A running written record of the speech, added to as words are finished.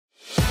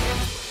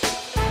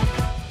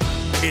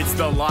It's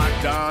the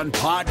Locked On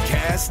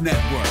Podcast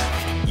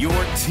Network, your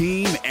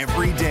team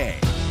every day.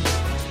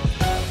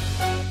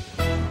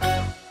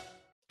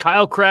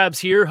 Kyle Krabs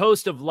here,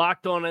 host of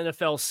Locked On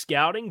NFL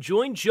Scouting.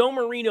 Join Joe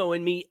Marino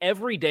and me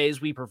every day as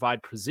we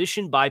provide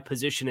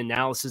position-by-position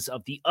analysis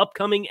of the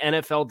upcoming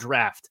NFL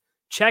Draft.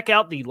 Check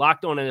out the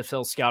Locked On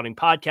NFL Scouting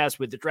podcast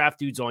with the Draft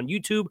Dudes on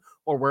YouTube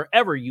or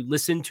wherever you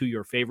listen to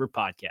your favorite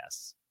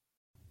podcasts.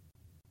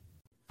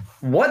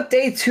 What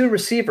day two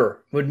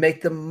receiver would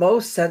make the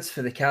most sense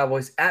for the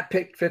Cowboys at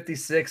pick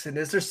 56? And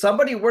is there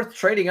somebody worth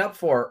trading up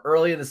for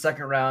early in the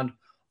second round?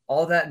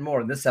 All that and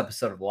more in this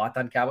episode of the Locked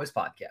On Cowboys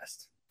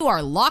podcast. You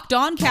are Locked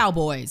On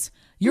Cowboys,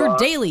 your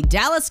daily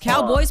Dallas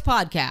Cowboys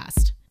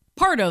podcast.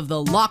 Part of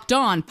the Locked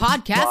On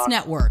Podcast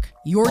Network,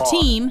 your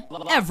team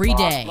every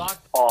day.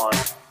 Locked on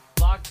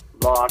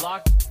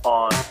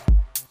Cowboys.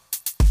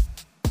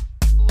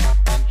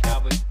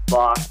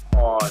 Locked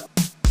on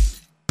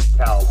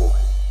Cowboys.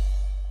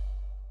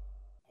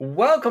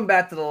 Welcome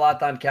back to the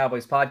Locked On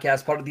Cowboys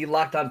podcast, part of the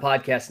Locked On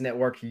Podcast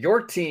Network, your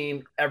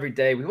team every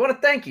day. We want to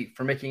thank you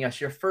for making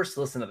us your first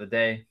listen of the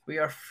day. We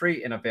are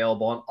free and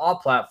available on all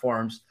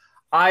platforms.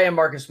 I am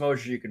Marcus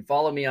Mosher. You can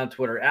follow me on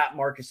Twitter at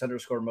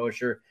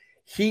Marcus_Mosher.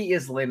 He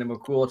is Landon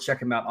McCool. Check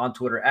him out on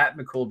Twitter at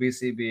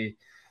McCoolBCB.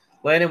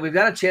 Landon, we've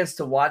got a chance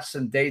to watch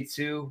some day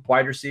two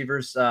wide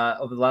receivers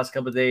over the last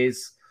couple of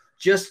days.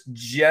 Just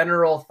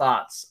general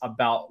thoughts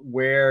about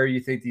where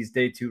you think these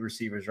day two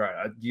receivers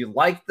are. Do you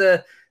like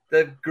the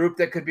group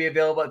that could be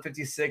available at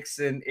 56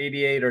 and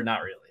 88 or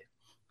not really?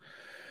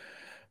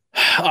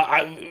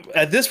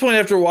 At this point,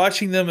 after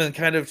watching them and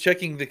kind of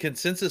checking the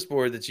consensus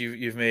board that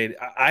you've made,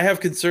 I have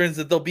concerns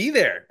that they'll be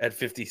there at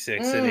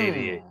 56 and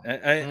 88.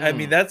 I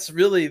mean, that's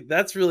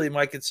really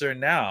my concern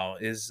now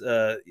is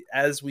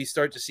as we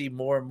start to see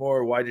more and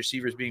more wide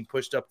receivers being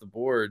pushed up the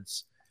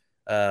boards,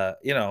 I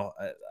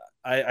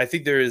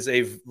think there is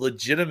a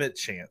legitimate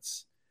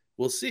chance,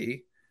 we'll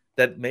see,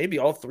 that maybe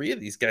all three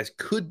of these guys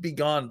could be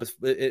gone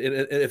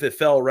if it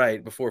fell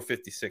right before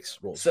 56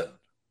 rolls.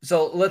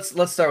 So let's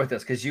start with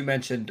this because you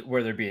mentioned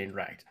where they're being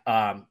ranked.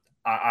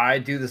 I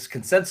do this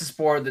consensus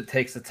board that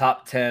takes the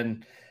top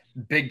 10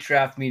 big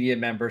draft media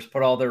members,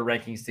 put all their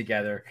rankings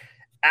together.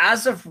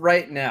 As of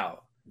right now,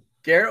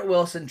 Garrett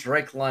Wilson,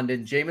 Drake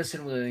London,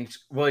 Jamison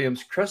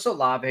Williams, Chris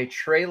Olave,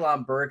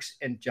 Treylon Burks,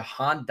 and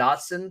Jahan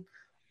Dotson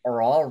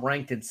are all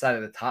ranked inside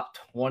of the top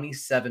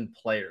 27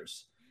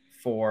 players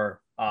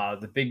for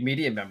the big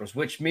media members,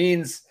 which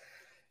means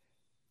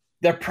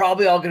they're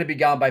probably all going to be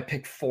gone by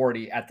pick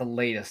 40 at the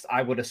latest,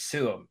 I would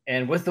assume.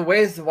 And with the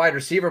ways the wide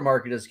receiver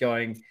market is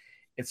going,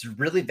 it's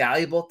really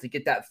valuable to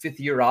get that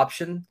fifth-year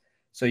option.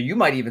 So you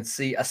might even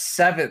see a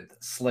seventh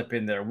slip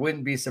in there.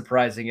 Wouldn't be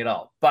surprising at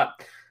all.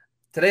 But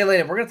today,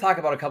 Landon, we're going to talk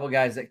about a couple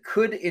guys that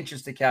could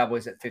interest the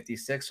Cowboys at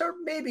 56 or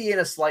maybe in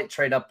a slight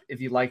trade up if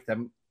you like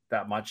them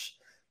that much.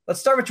 Let's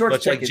start with George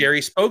Pickens. Like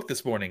Jerry spoke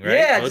this morning, right?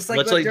 Yeah, just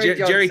like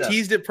Jerry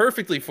teased it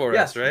perfectly for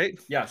us, right?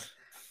 Yes.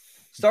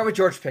 Start with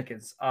George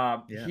Pickens.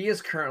 He is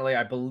currently,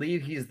 I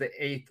believe he's the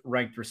 8th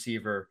ranked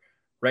receiver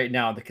right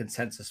now on the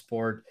consensus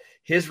board.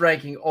 His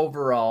ranking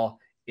overall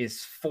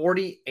is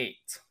 48.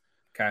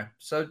 Okay.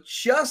 So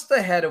just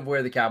ahead of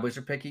where the Cowboys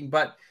are picking,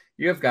 but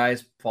you have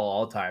guys fall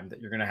all the time that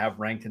you're going to have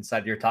ranked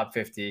inside your top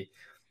 50.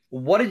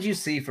 What did you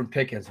see from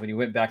Pickens when you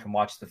went back and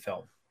watched the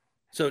film?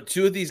 So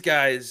two of these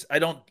guys, I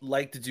don't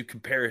like to do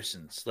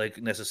comparisons like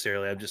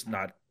necessarily.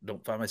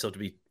 Don't find myself to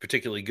be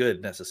particularly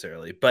good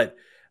necessarily, but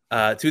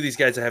two of these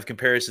guys I have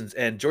comparisons,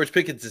 and George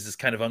Pickens is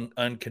kind of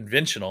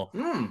unconventional.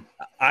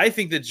 I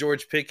think that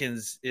George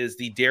Pickens is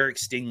the Derek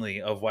Stingley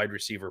of wide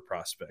receiver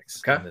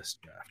prospects in this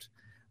draft.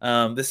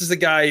 This is a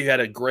guy who had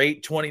a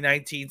great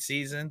 2019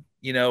 season,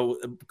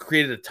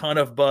 created a ton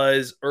of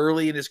buzz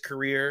early in his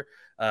career,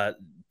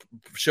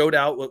 showed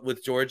out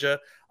with Georgia,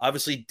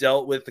 obviously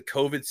dealt with the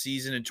COVID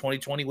season in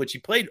 2020, which he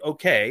played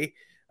okay.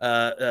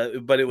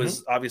 But it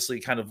was obviously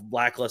kind of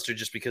lackluster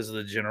just because of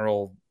the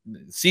general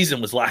season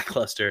was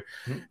lackluster,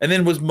 and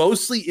then was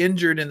mostly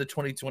injured in the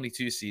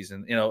 2022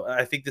 season.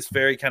 I think this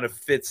very kind of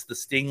fits the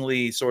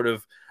Stingley sort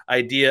of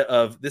idea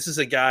of this is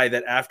a guy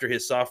that after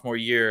his sophomore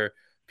year,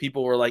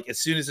 people were like, as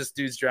soon as this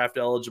dude's draft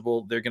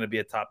eligible, they're going to be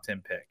a top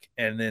 10 pick.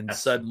 And then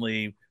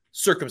suddenly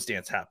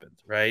circumstance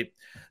happened. Right.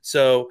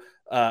 So,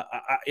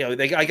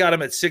 I got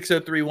him at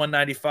 6'3",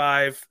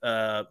 195.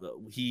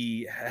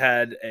 He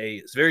had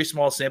a very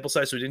small sample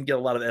size, so we didn't get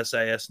a lot of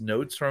SIS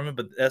notes from him,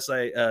 but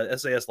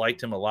SIS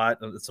liked him a lot.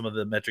 Some of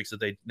the metrics that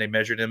they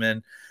measured him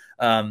in.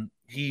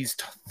 He's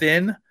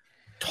thin,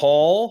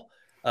 tall.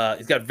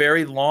 He's got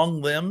very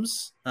long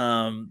limbs.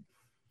 The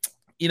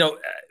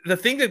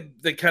thing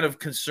that kind of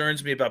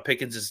concerns me about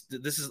Pickens is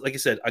this is, like I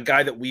said, a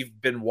guy that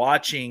we've been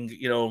watching,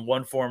 in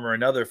one form or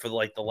another for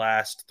like the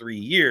last 3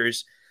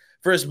 years.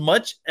 For as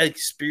much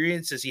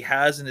experience as he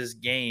has in his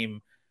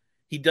game,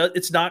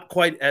 it's not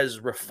quite as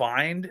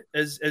refined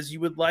as you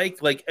would like.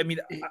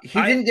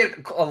 He didn't get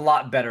a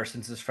lot better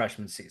since his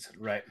freshman season,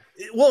 right?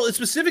 Well,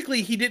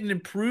 specifically, he didn't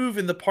improve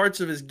in the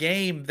parts of his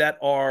game that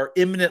are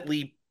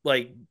imminently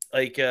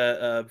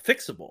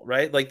fixable,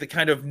 right? Like the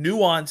kind of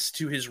nuance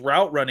to his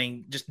route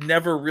running just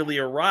never really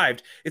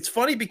arrived. It's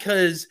funny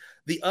because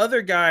the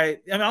other guy,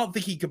 I don't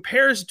think he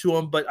compares to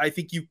him, but I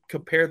think you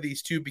compare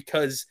these two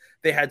because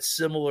they had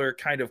similar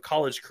kind of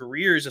college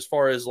careers as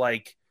far as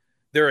like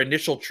their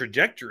initial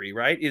trajectory,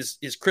 right? Is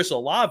Chris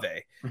Olave.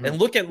 Mm-hmm. And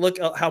look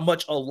at how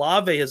much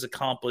Olave has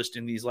accomplished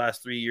in these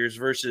last 3 years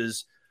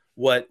versus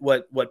what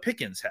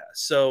Pickens has.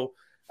 So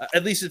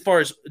at least as far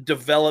as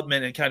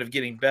development and kind of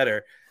getting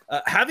better.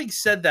 Having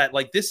said that,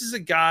 like this is a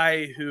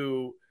guy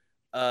who,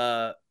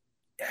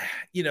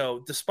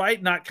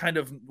 despite not kind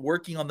of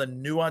working on the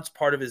nuanced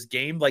part of his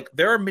game, like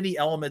there are many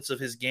elements of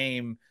his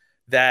game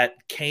that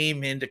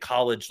came into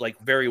college like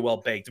very well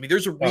baked. I mean,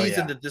 there's a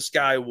reason that this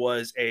guy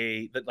was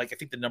I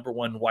think the number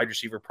one wide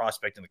receiver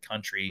prospect in the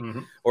country,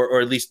 mm-hmm.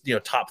 or at least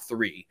top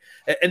 3.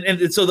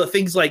 And so the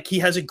things like he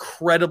has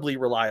incredibly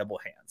reliable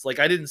hands. Like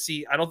I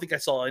don't think I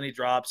saw any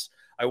drops.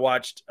 I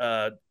watched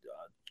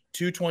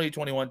 2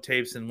 2021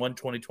 tapes and 1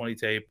 2020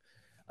 tape.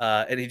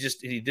 And he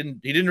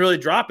didn't really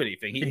drop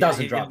anything. He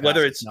doesn't drop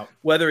whether it's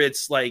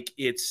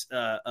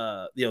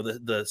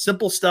the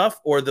simple stuff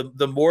or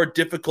the more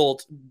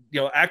difficult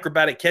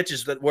acrobatic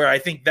catches where I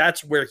think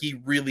that's where he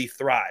really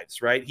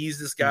thrives. Right, he's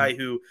this guy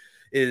who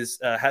is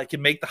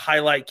can make the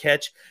highlight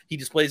catch. He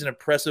displays an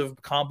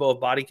impressive combo of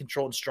body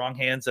control and strong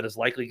hands that is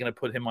likely going to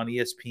put him on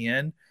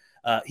ESPN.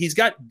 He's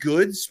got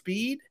good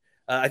speed.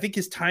 I think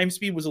his time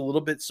speed was a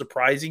little bit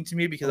surprising to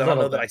me because I don't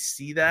know that I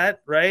see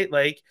that, right?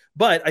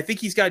 But I think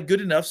he's got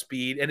good enough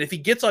speed. And if he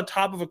gets on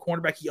top of a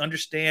cornerback, he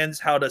understands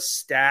how to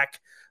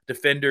stack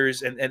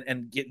defenders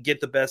and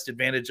get the best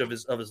advantage of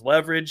his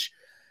leverage.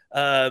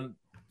 Like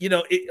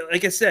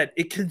I said,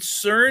 it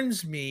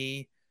concerns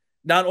me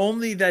not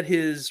only that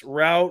his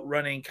route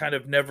running kind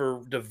of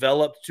never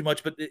developed too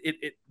much, but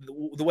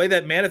the way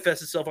that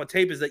manifests itself on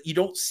tape is that you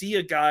don't see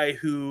a guy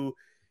who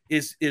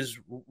is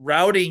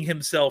routing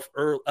himself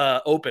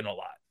open a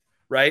lot,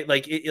 right?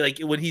 Like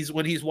when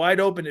he's wide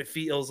open, it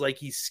feels like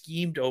he's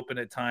schemed open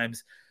at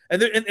times. And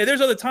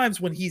there's other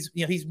times when he's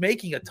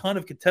making a ton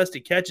of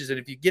contested catches, and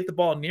if you get the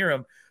ball near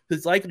him,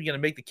 he's likely going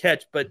to make the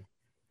catch. But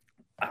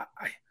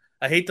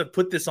I hate to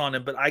put this on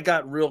him, but I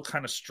got real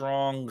kind of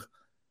strong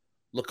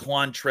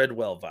Laquan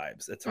Treadwell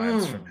vibes at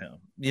times from him.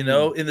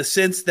 In the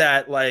sense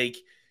that like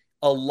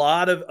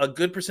a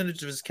good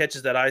percentage of his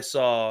catches that I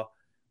saw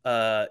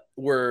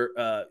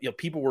were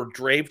people were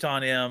draped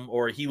on him,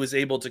 or he was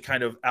able to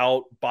kind of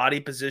out body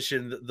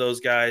position those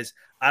guys.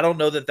 I don't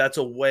know that that's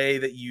a way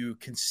that you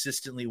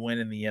consistently win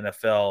in the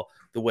NFL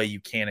the way you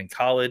can in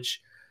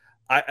college.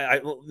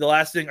 The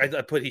last thing I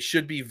put, he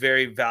should be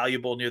very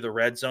valuable near the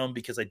red zone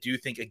because I do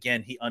think,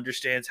 again, he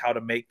understands how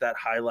to make that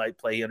highlight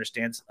play. He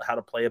understands how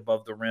to play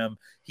above the rim.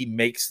 He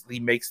makes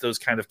those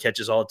kind of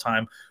catches all the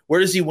time.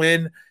 Where does he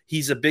win?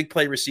 He's a big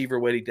play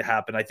receiver waiting to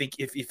happen. I think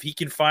if he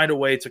can find a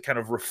way to kind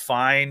of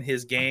refine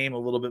his game a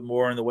little bit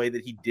more in the way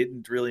that he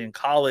didn't really in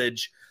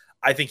college,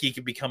 I think he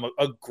could become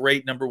a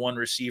great number one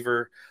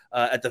receiver.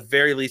 At the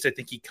very least, I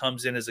think he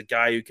comes in as a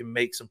guy who can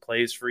make some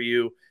plays for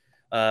you.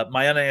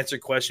 My unanswered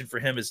question for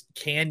him is,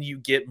 can you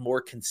get more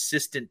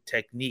consistent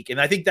technique?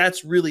 And I think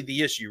that's really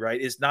the issue,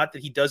 right? It's not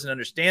that he doesn't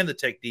understand the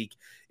technique.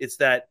 It's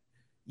that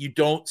you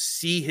don't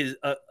see his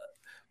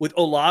with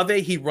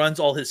Olave, he runs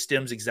all his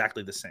stems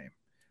exactly the same.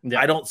 Yeah.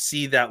 I don't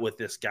see that with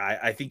this guy.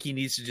 I think he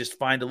needs to just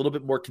find a little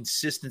bit more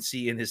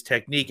consistency in his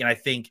technique. And I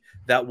think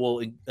that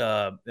will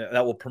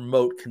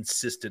promote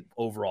consistent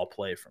overall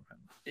play from him.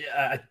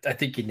 Yeah, I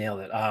think you nailed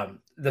it.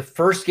 The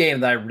first game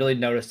that I really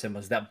noticed him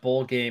was that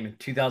bowl game in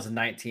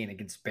 2019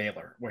 against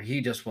Baylor, where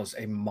he just was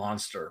a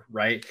monster,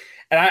 right?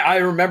 And I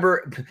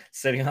remember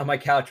sitting on my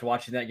couch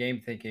watching that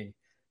game thinking,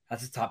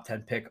 that's a top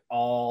 10 pick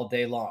all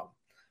day long.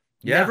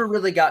 Yeah. Never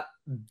really got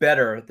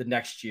better the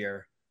next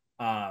year.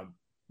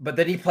 But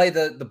then he played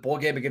the bowl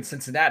game against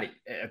Cincinnati.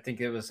 I think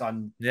it was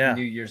on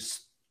New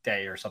Year's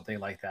Day or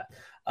something like that.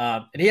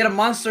 And he had a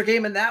monster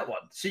game in that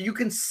one. So you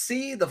can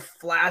see the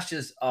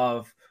flashes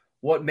of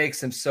what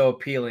makes him so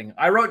appealing.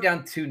 I wrote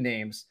down 2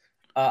 names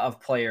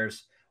of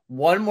players,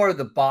 one more of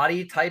the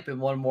body type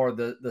and one more of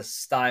the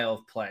style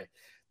of play.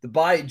 The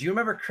body, do you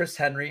remember Chris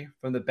Henry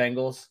from the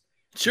Bengals?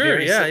 Sure,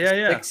 yeah.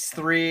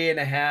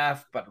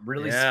 6'3.5", but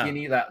really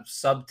skinny, that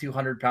sub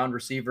 200-pound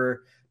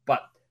receiver,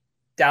 but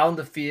down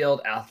the field,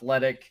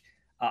 athletic.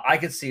 I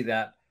could see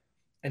that.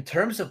 In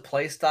terms of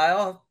play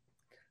style,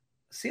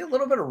 see a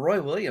little bit of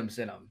Roy Williams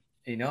in him.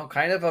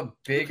 Kind of a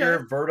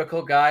bigger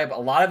vertical guy, but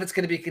a lot of it's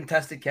going to be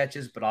contested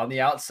catches, but on the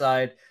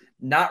outside,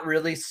 not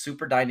really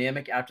super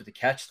dynamic after the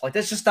catch. Like,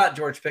 that's just not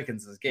George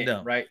Pickens'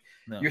 game, right?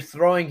 No. You're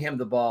throwing him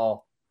the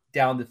ball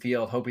down the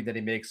field, hoping that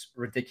he makes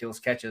ridiculous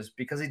catches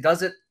because he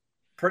does it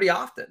pretty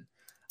often.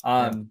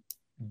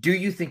 Do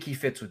you think he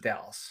fits with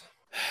Dallas?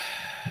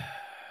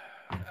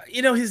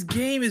 His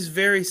game is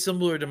very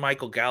similar to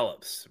Michael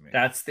Gallup's.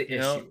 That's the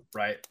issue,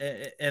 right?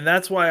 And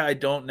that's why I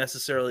don't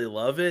necessarily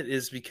love it,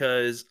 is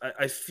because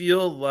I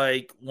feel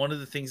like one of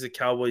the things that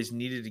Cowboys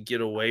needed to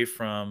get away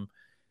from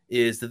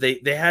is that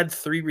they had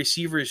 3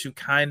 receivers who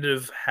kind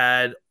of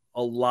had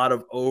a lot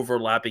of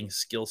overlapping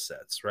skill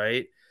sets,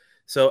 right?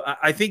 So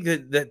I think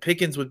that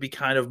Pickens would be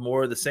kind of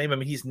more the same. I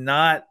mean, he's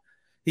not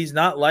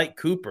like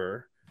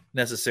Cooper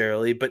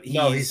necessarily, but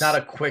he's not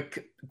a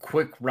quick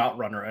route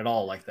runner at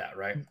all like that,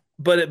 right?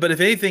 But if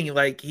anything,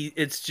 like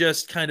it's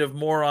just kind of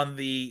more on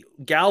the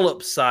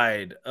Gallup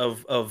side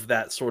of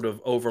that sort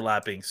of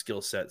overlapping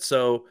skill set.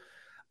 So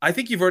I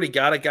think you've already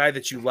got a guy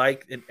that you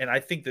like, and I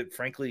think that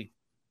frankly,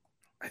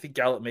 I think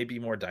Gallup may be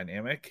more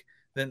dynamic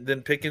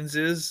than Pickens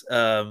is.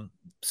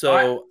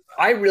 So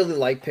I really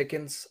like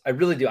Pickens. I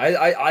really do.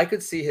 I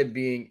could see him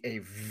being a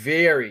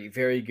very,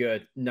 very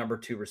good number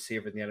 2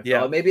 receiver in the NFL.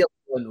 Yeah. Maybe a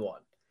 1-1.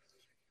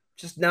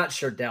 Just not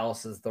sure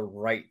Dallas is the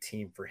right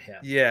team for him.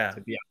 Yeah.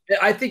 To be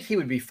honest. I think he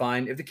would be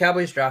fine. If the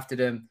Cowboys drafted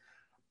him,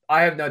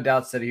 I have no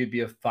doubts that he would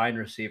be a fine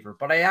receiver,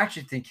 but I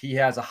actually think he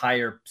has a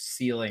higher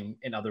ceiling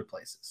in other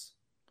places.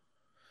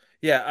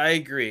 Yeah, I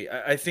agree.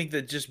 I think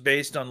that just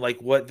based on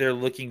like what they're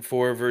looking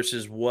for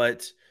versus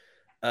what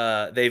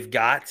they've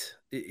got,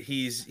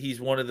 he's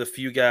one of the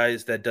few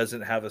guys that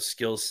doesn't have a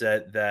skill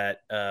set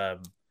that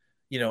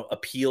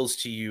appeals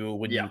to you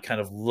when you kind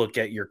of look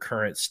at your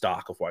current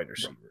stock of wide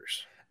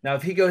receivers. Now,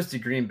 if he goes to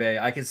Green Bay,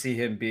 I can see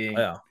him being.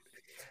 Yeah.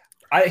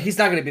 He's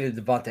not going to be the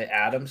Devontae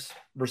Adams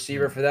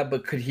receiver for that,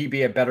 but could he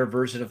be a better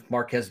version of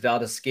Marquez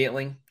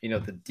Valdes-Scantling?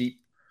 The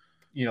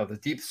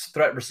deep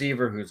threat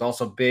receiver who's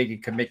also big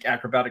and can make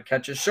acrobatic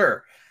catches.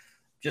 Sure.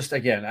 Just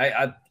again,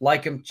 I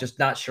like him. Just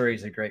not sure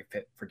he's a great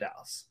fit for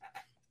Dallas.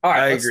 All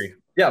right, I agree.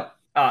 Yeah.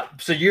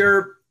 So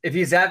if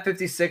he's at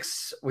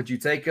 56, would you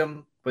take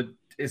him? But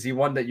is he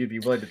one that you'd be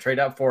willing to trade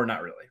out for or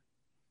not really?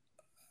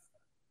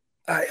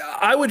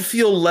 I would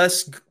feel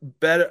less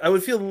better. I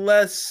would feel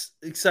less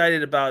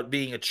excited about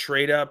being a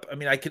trade up. I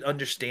mean, I could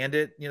understand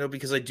it,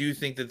 because I do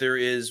think that there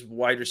is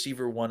wide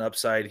receiver 1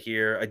 upside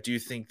here. I do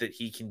think that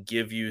he can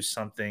give you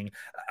something.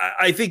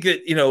 I think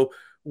that,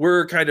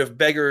 we're kind of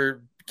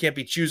beggar can't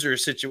be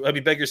choosers situation. I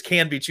mean, beggars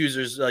can be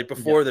choosers like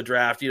before the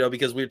draft,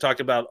 because we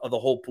talked about the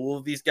whole pool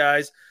of these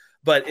guys.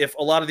 But if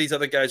a lot of these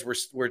other guys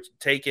were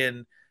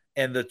taken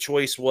and the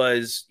choice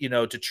was,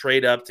 to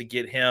trade up to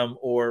get him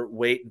or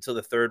wait until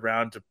the 3rd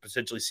round to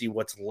potentially see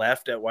what's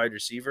left at wide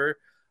receiver,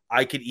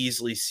 I could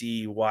easily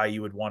see why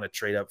you would want to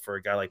trade up for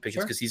a guy like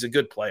Pickens because he's a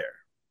good player.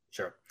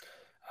 Sure.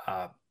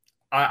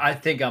 I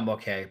think I'm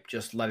okay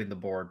just letting the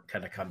board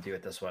kind of come to you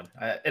at this one.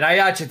 And I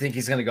actually think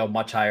he's going to go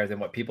much higher than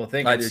what people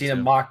think. I've seen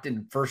him mocked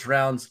in first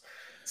rounds.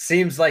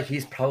 Seems like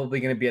he's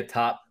probably going to be a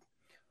top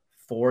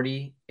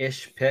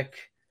 40-ish pick.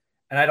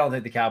 And I don't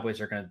think the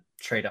Cowboys are going to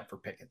trade up for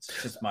Pickens.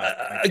 It's just my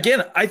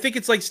again, I think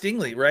it's like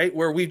Stingley, right?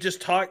 Where we've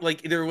just talked,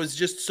 like there was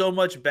just so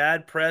much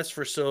bad press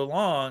for so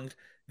long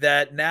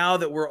that now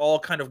that we're all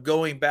kind of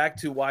going back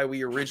to why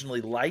we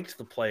originally liked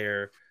the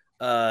player,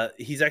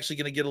 he's actually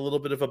going to get a little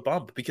bit of a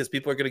bump because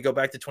people are going to go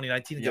back to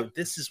 2019 and go,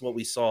 this is what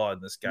we saw in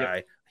this guy.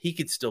 Yep. He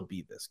could still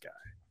be this guy.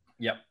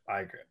 Yep, I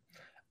agree.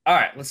 All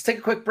right, let's take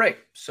a quick break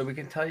so we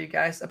can tell you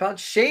guys about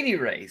Shady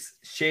Rays.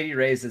 Shady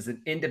Rays is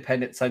an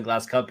independent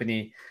sunglass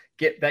company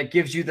that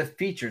gives you the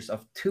features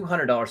of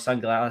 $200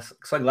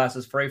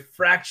 sunglasses for a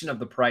fraction of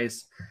the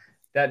price.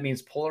 That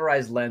means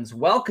polarized lens,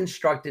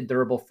 well-constructed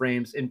durable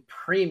frames, and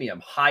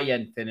premium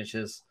high-end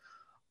finishes.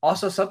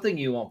 Also, something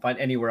you won't find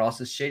anywhere else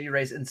is Shady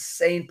Rays'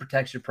 insane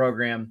protection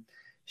program.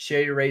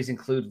 Shady Rays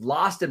include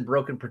lost and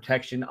broken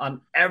protection on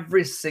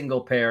every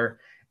single pair,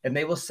 and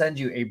they will send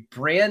you a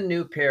brand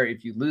new pair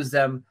if you lose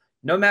them,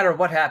 no matter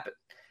what happened.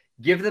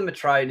 Give them a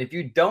try, and if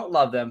you don't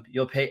love them,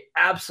 you'll pay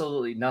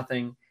absolutely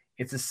nothing.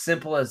 It's as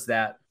simple as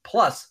that.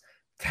 Plus,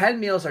 10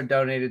 meals are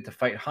donated to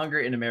fight hunger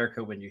in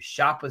America when you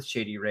shop with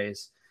Shady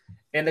Rays.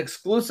 And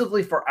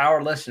exclusively for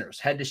our listeners,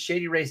 head to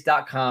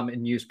shadyrays.com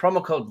and use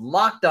promo code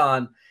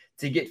LOCKEDON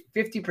to get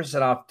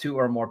 50% off 2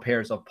 or more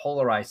pairs of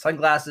polarized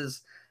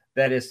sunglasses.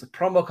 That is the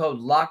promo code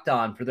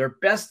LOCKEDON for their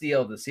best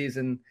deal of the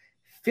season.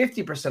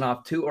 50%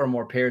 off 2 or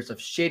more pairs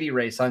of Shady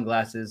Rays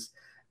sunglasses,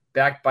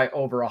 backed by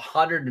over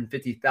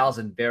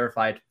 150,000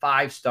 verified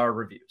 5-star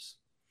reviews.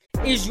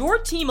 Is your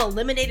team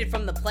eliminated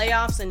from the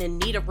playoffs and in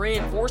need of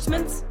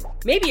reinforcements?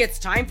 Maybe it's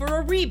time for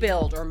a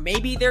rebuild, or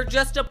maybe they're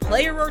just a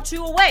player or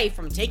two away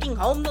from taking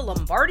home the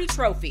Lombardi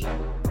Trophy.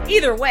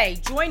 Either way,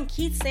 join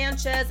Keith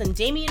Sanchez and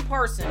Damian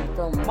Parson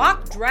for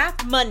Mock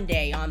Draft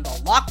Monday on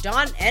the Locked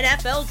On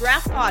NFL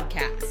Draft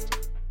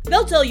Podcast.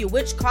 They'll tell you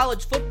which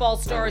college football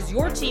stars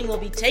your team will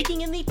be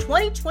taking in the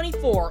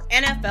 2024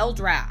 NFL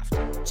Draft.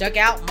 Check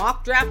out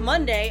Mock Draft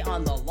Monday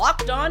on the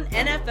Locked On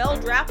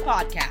NFL Draft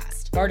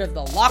Podcast, part of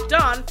the Locked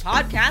On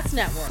Podcast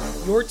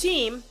Network, your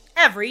team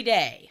every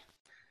day.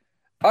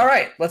 All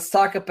right, let's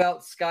talk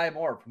about Sky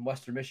Moore from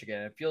Western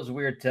Michigan. It feels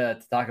weird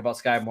to talk about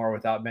Sky Moore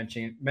without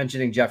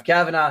mentioning Jeff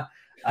Kavanaugh.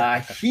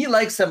 He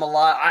likes him a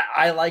lot.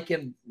 I like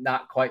him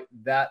not quite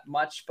that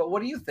much, but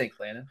what do you think,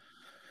 Landon?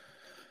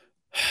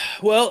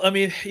 Well, I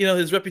mean,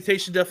 his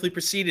reputation definitely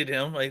preceded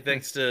him. Like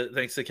thanks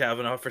to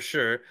Kavanaugh for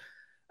sure.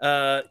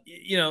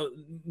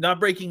 Not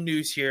breaking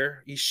news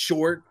here. He's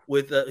short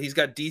with he's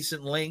got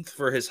decent length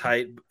for his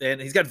height, and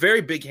he's got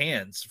very big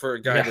hands for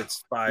a guy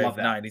that's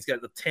 5'9". He's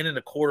got the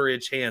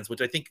 10.25-inch hands,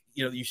 which I think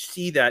you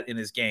see that in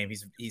his game.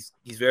 He's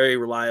very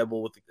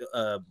reliable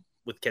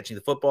with catching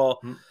the football.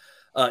 Mm-hmm.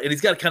 And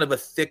he's got kind of a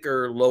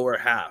thicker lower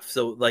half.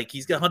 So like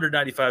he's got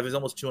 195, he's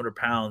almost 200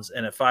 pounds,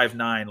 and at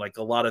 5'9", like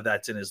a lot of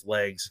that's in his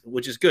legs,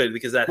 which is good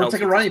because that helps.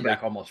 Looks like a running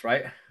back almost,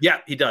 right? Yeah,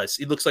 he does.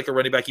 He looks like a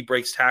running back. He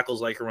breaks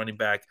tackles like a running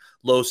back,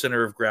 low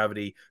center of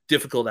gravity,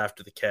 difficult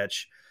after the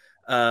catch.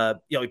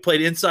 He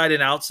played inside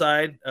and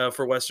outside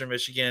for Western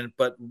Michigan,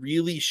 but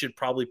really should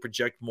probably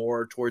project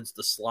more towards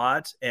the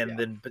slot and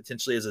then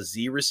potentially as a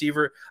Z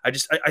receiver. I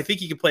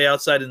think he can play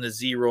outside in the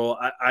Z role.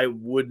 I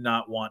would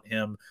not want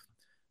him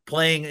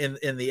playing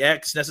in the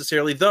X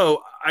necessarily,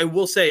 though. I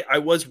will say I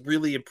was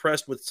really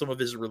impressed with some of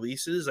his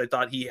releases. I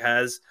thought he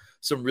has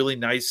some really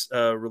nice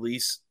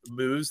release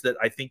moves that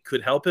I think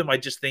could help him. I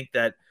just think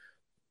that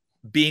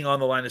being on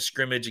the line of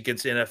scrimmage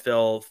against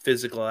NFL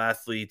physical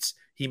athletes,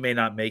 he may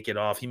not make it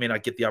off. He may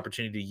not get the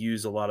opportunity to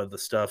use a lot of the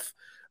stuff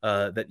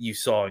that you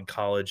saw in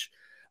college.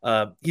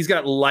 He's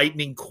got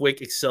lightning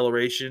quick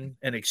acceleration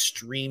and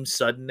extreme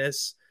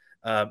suddenness.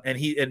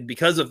 And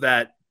because of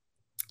that,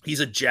 he's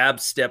a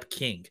jab step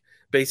king.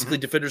 Basically,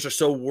 defenders are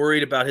so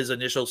worried about his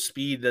initial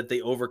speed that they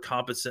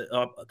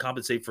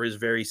compensate for his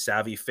very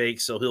savvy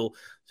fake. So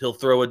he'll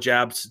throw a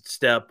jab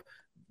step.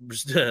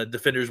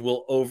 Defenders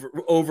will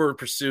over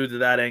pursue to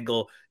that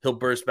angle. He'll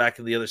burst back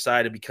to the other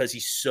side, and because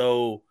he's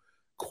so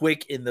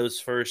quick in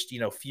those first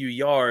few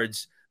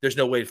yards, there's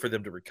no way for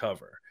them to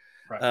recover.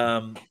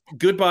 Right.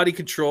 Good body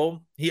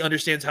control. He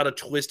understands how to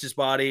twist his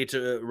body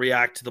to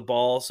react to the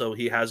ball, so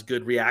he has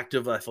good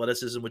reactive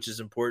athleticism, which is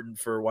important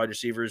for wide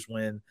receivers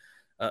when.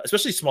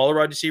 Especially smaller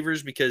wide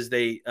receivers, because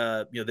they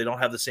don't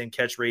have the same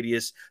catch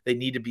radius. They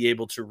need to be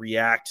able to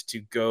react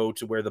to go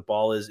to where the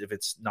ball is if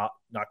it's not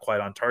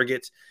quite on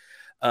target.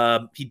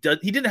 He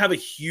didn't have a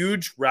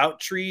huge route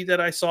tree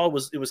that I saw.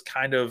 It was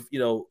kind of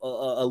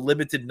a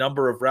limited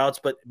number of routes,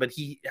 but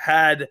he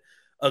had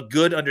a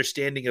good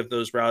understanding of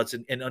those routes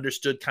and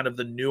understood kind of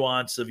the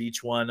nuance of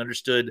each one.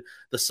 Understood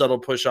the subtle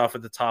push off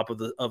at the top of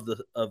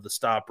the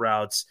stop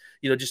routes.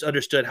 Just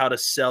understood how to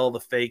sell the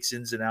fakes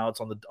ins and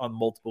outs on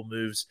multiple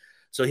moves.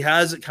 So he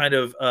has kind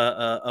of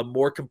a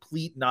more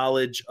complete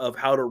knowledge of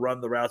how to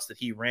run the routes that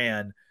he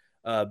ran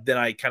than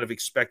I kind of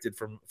expected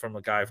from a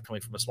guy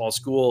coming from a small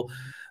school.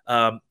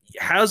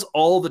 Has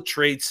all the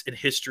traits and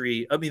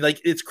history. I mean,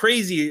 like, it's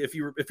crazy if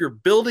you're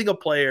building a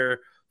player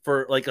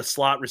for like a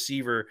slot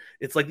receiver.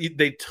 It's like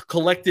they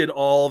collected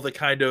all the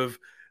kind of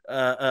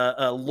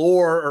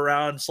lore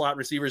around slot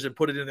receivers and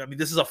put it in. I mean,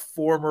 this is a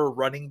former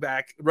running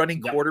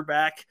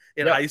quarterback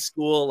in high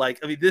school. Like,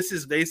 I mean, this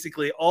is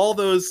basically all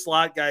those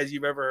slot guys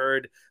you've ever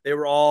heard. They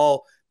were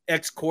all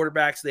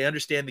ex-quarterbacks. They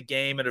understand the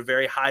game at a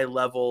very high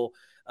level.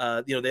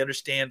 They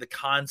understand the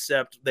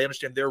concept. They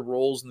understand their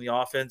roles in the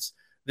offense.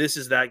 This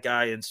is that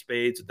guy in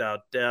spades,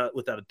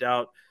 without a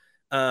doubt.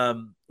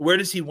 Where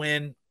does he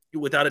win?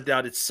 Without a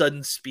doubt, it's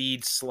sudden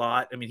speed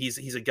slot. I mean,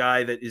 he's a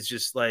guy that is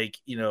just like,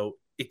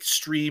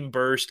 extreme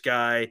burst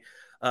guy.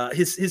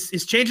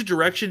 His change of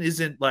direction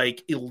isn't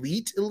like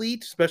elite,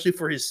 especially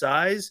for his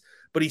size,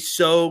 but he's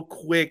so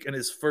quick in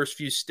his first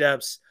few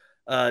steps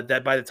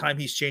that by the time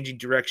he's changing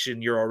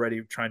direction, you're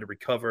already trying to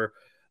recover.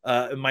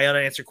 And my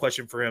unanswered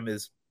question for him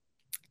is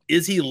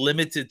he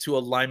limited to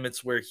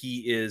alignments where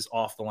he is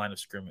off the line of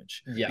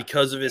scrimmage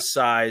because of his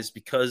size,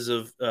 because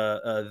of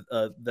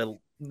the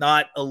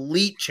not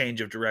elite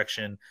change of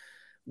direction?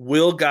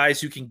 Will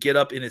guys who can get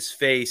up in his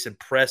face and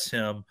press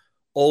him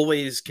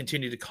always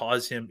continue to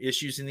cause him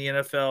issues in the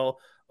NFL,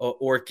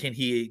 or can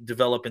he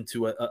develop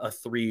into a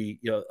three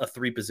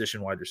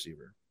position wide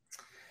receiver?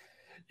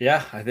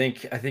 Yeah, I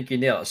think you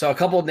nailed it. So a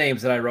couple of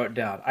names that I wrote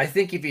down. I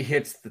think if he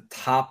hits the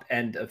top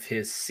end of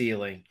his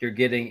ceiling, you're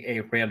getting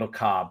a Randall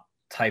Cobb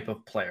type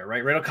of player,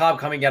 right? Randall Cobb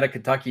coming out of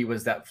Kentucky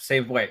was that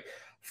same way.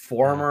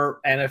 Former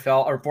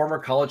NFL or former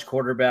college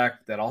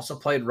quarterback that also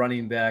played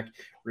running back,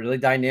 really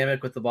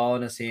dynamic with the ball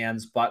in his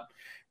hands, but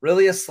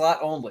really a slot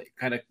only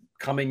kind of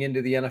coming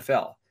into the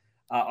NFL.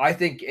 I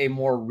think a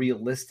more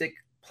realistic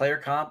player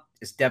comp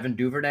is Devin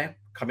Duvernay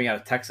coming out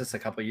of Texas a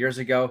couple of years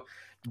ago.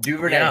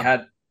 Duvernay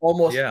had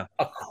almost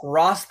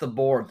across the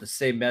board the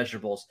same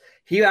measurables.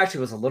 He actually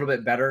was a little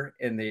bit better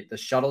in the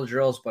shuttle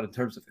drills, but in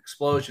terms of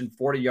explosion,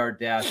 40-yard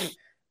dash,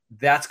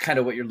 that's kind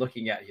of what you're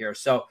looking at here.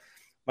 So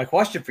my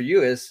question for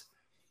you is,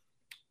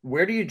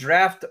 where do you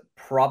draft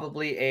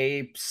probably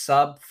a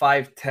sub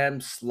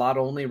 5'10" slot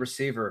only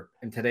receiver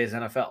in today's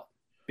NFL?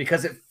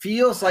 Because it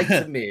feels like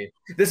to me,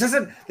 this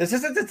isn't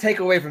to take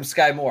away from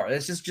Sky Moore.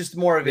 This is just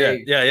more of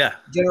a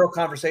general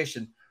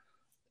conversation.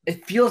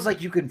 It feels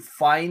like you can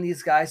find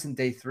these guys in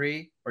day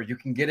 3, or you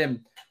can get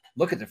him.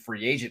 Look at the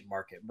free agent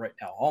market right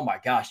now. Oh my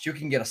gosh, you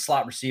can get a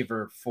slot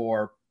receiver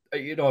for,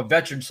 a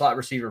veteran slot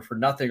receiver for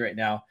nothing right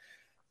now.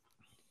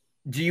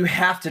 Do you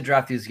have to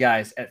draft these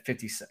guys at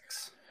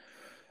 56?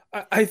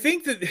 I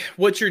think that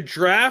what you're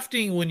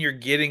drafting when you're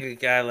getting a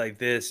guy like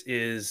this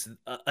is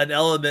an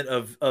element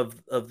of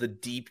the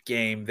deep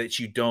game that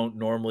you don't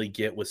normally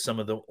get with some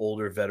of the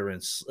older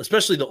veterans,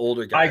 especially the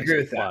older guys. I agree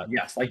with that.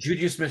 Yes, like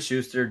Juju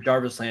Smith-Schuster,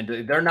 Jarvis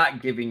Landry, they're not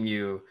giving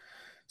you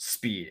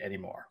speed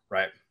anymore,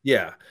 right?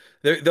 Yeah,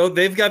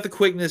 they've got the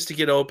quickness to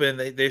get open.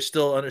 They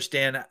still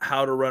understand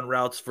how to run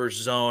routes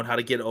versus zone, how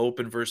to get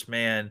open versus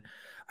man.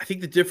 I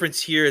think the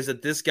difference here is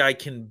that this guy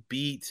can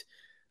beat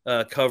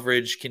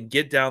coverage, can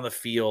get down the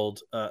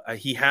field.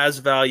 He has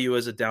value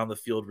as a down the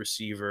field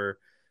receiver.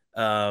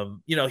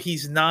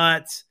 He's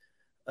not,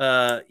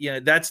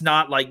 that's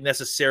not like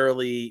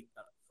necessarily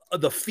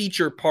the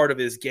feature part of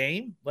his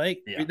game,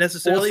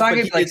 necessarily. Well,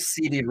 it's not like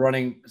CD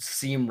running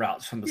seam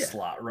routes from the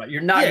slot, right?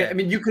 You're not. I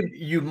mean,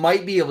 you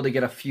might be able to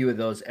get a few of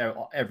those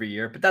every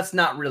year, but that's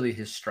not really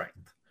his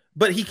strength.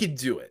 But he can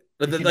do it.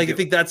 I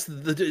think that's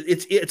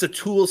it's a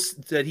tool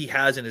that he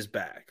has in his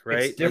bag,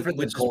 right? It's different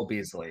than Cole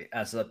Beasley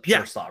as a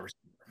pure slot receiver.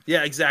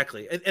 Yeah,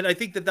 exactly. And I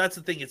think that's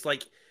the thing. It's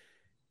like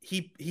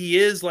he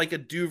is like a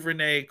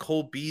Duvernay,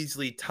 Cole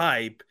Beasley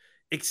type,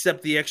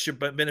 except the extra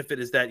benefit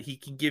is that he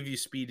can give you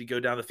speed to go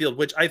down the field,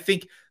 which I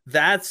think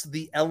that's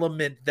the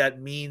element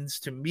that means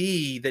to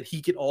me that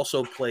he can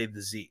also play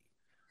the Z.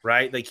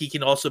 Right? Like he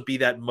can also be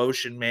that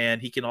motion man.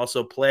 He can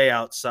also play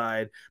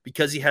outside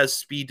because he has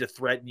speed to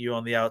threaten you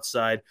on the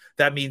outside.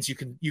 That means you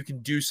can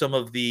do some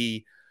of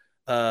the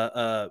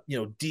 9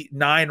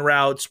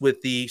 routes with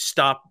the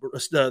stop,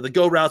 the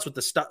go routes with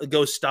the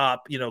go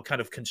stop,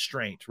 kind of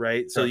constraint,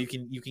 right? So you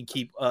can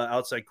keep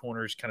outside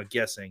corners kind of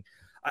guessing.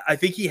 I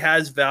think he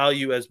has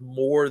value as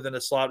more than a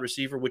slot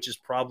receiver, which is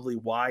probably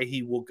why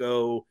he will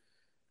go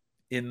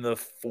in the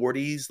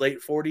 40s, late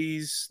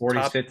 40s,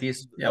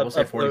 50s. Yeah, we'll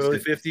say 40s, early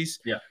 50s.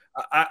 Yeah.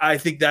 I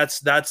think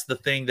that's the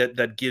thing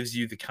that gives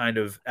you the kind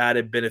of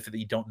added benefit that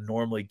you don't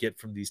normally get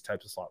from these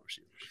types of slot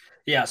receivers.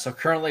 Yeah, so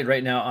currently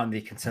right now on the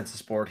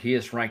consensus board, he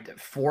is ranked at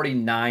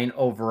 49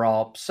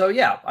 overall. So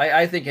yeah,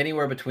 I think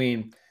anywhere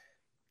between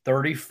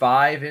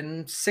 35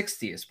 and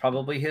 60 is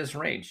probably his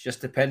range,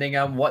 just depending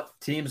on what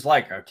teams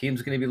like. Our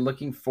team's going to be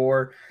looking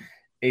for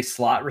a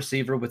slot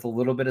receiver with a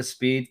little bit of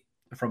speed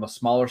from a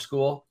smaller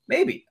school.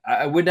 Maybe.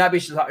 I would not be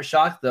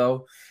shocked,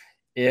 though,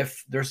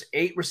 if there's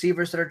 8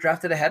 receivers that are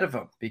drafted ahead of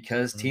him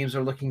because teams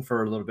are looking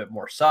for a little bit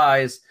more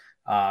size.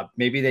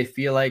 Maybe they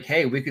feel like,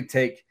 hey, we could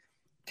take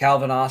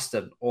Calvin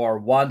Austin or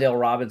Wan'Dale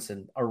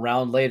Robinson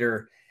around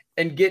later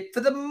and get, for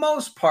the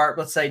most part,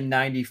 let's say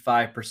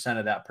 95%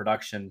 of that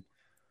production.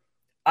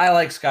 I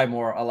like Sky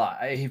Moore a lot.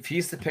 If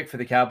he's the pick for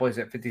the Cowboys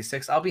at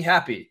 56, I'll be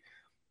happy.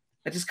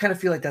 I just kind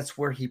of feel like that's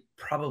where he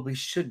probably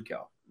should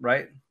go,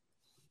 right?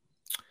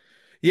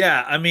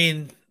 Yeah, I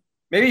mean,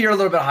 maybe you're a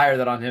little bit higher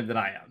on him than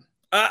I am.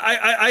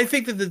 I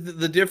think that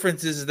the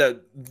difference is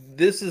that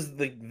this is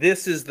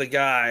the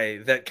guy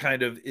that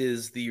kind of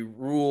is the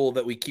rule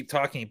that we keep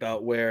talking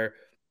about, where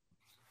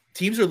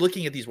teams are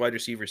looking at these wide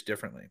receivers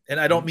differently, and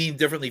I don't mean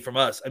differently from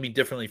us. I mean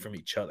differently from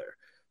each other.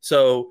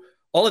 So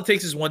all it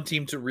takes is one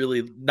team to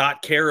really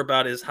not care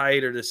about his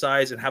height or the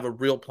size and have a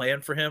real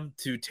plan for him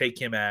to take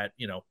him at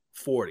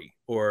 40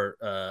 or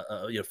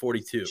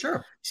 42.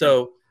 Sure.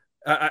 So.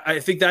 I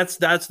think that's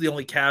the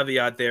only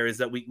caveat there, is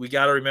that we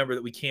got to remember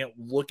that we can't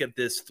look at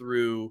this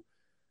through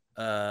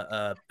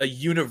a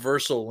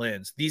universal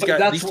lens. These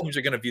teams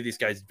are going to view these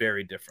guys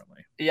very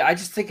differently. Yeah, I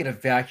just think in a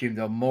vacuum,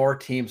 though, more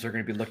teams are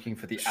going to be looking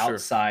for the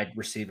outside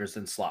receivers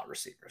than slot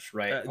receivers,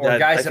 right? Or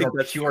guys that are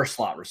pure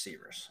slot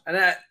receivers.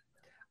 And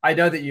I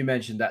know that you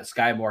mentioned that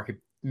Sky Moore could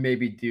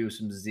maybe do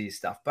some Z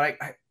stuff, but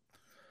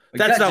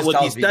that's not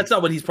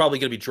what he's probably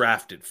going to be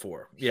drafted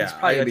for. Yeah, he's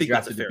probably going to be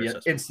drafted to be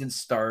an instant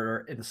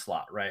starter in the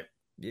slot, right?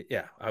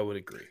 Yeah, I would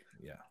agree.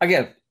 Yeah.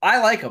 Again,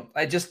 I like him.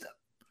 I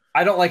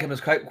don't like him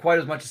as quite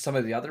as much as some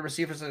of the other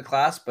receivers in the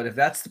class, but if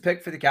that's the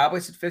pick for the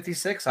Cowboys at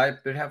 56, I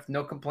would have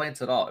no complaints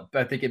at all.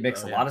 But I think it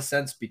makes a lot of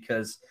sense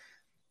because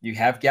you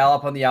have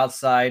Gallup on the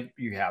outside,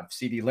 you have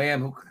CeeDee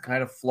Lamb who can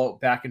kind of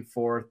float back and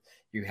forth,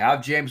 you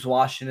have James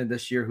Washington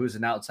this year who's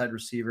an outside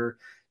receiver.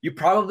 You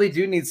probably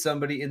do need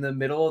somebody in the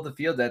middle of the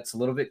field that's a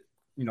little bit,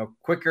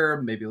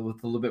 quicker, maybe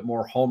with a little bit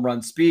more home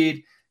run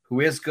speed, who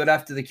is good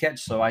after the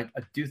catch. So I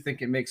do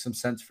think it makes some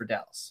sense for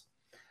Dallas.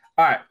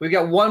 All right, we've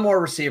got one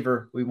more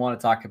receiver we want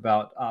to talk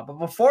about. But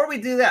before we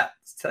do that,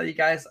 let's tell you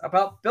guys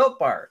about Built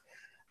Bar.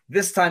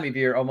 This time of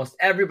year, almost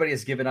everybody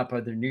has given up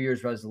on their New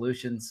Year's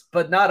resolutions,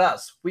 but not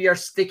us. We are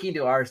sticking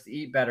to ours to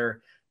eat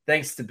better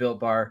thanks to Built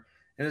Bar.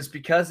 And it's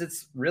because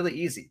it's really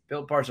easy.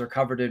 Built Bars are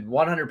covered in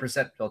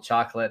 100% milk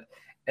chocolate,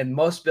 and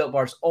most Built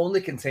Bars only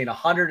contain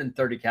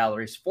 130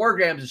 calories, 4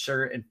 grams of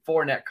sugar, and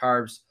 4 net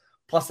carbs.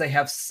 Plus, they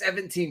have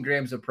 17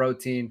 grams of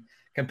protein.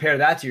 Compare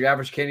that to your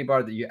average candy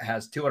bar that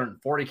has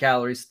 240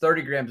 calories,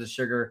 30 grams of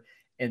sugar,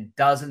 and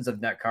dozens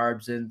of net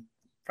carbs. And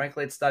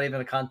frankly, it's not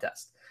even a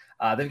contest.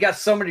 They've got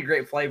so many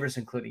great flavors,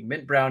 including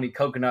mint brownie,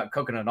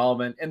 coconut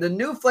almond. And the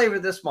new flavor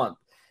this month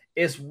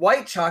is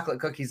white chocolate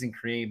cookies and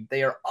cream.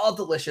 They are all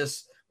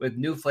delicious with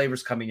new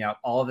flavors coming out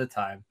all the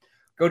time.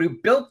 Go to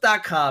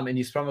Built.com and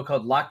use promo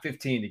code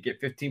LOCK15 to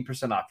get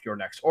 15% off your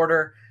next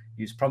order.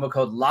 Use promo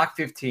code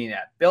LOCK15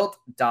 at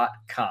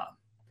built.com.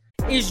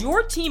 Is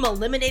your team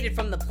eliminated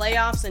from the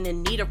playoffs and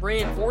in need of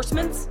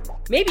reinforcements?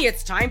 Maybe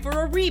it's time for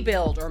a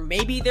rebuild, or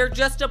maybe they're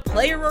just a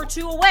player or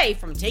two away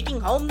from taking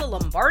home the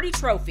Lombardi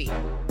Trophy.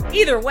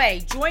 Either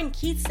way, join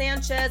Keith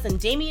Sanchez and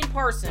Damian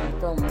Parson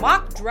for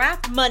Mock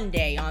Draft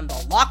Monday on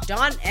the Locked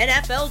On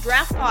NFL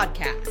Draft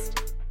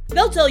Podcast.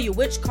 They'll tell you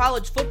which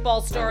college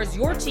football stars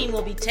your team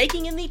will be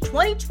taking in the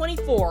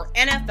 2024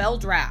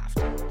 NFL Draft.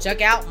 Check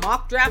out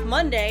Mock Draft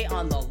Monday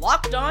on the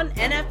Locked On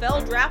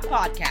NFL Draft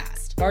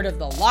Podcast, part of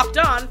the Locked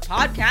On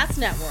Podcast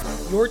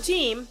Network, your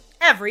team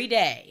every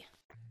day.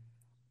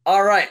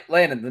 All right,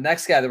 Landon, the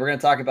next guy that we're going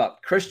to talk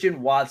about,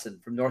 Christian Watson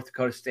from North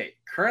Dakota State,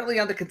 currently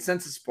on the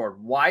consensus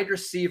board, wide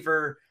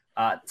receiver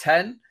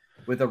 10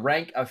 with a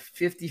rank of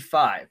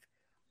 55.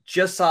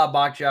 Just saw a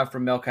mock draft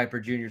from Mel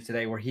Kiper Jr.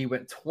 today where he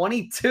went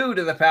 22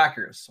 to the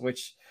Packers,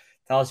 which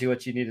tells you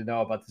what you need to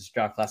know about this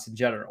draft class in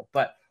general.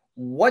 But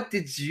what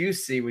did you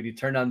see when you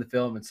turned on the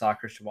film and saw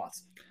Christian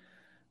Watson?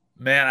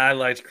 Man, I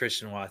liked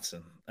Christian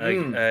Watson.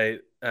 I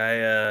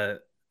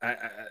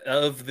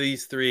of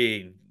these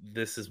three,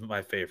 this is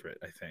my favorite,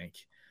 I think.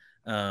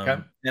 Okay.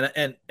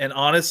 And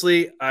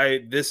honestly,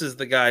 this is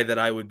the guy that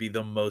I would be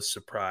the most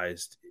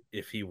surprised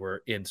if he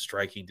were in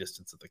striking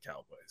distance of the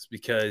Cowboys,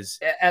 because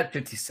at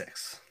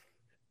 56.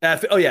 At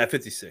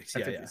 56.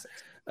 Yeah. 56.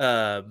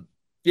 I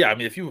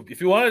mean, if you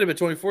wanted him at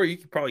 24, you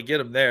could probably get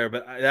him there,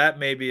 but that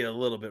may be a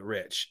little bit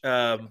rich.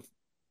 I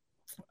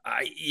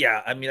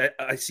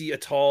see a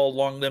tall,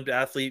 long-limbed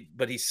athlete,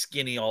 but he's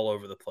skinny all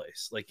over the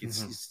place. Like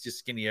he's just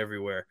skinny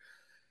everywhere.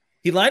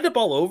 He lined up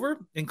all over,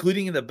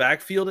 including in the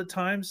backfield at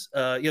times.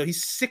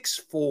 He's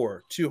 6'4",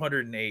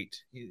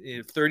 208,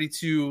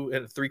 32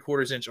 and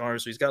 3/4 inch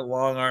arms. So he's got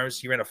long arms.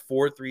 He ran a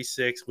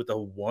 4.36 with a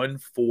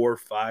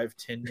 1.45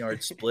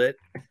 10-yard split,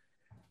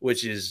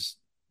 which is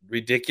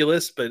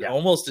ridiculous. But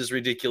almost as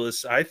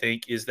ridiculous, I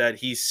think, is that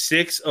he's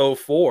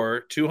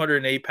 6'04",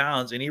 208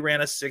 pounds, and he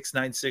ran a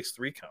 6.96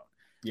 3-cone.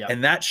 Yeah,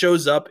 and that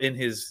shows up in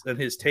his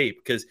tape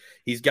because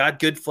he's got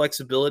good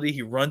flexibility.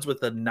 He runs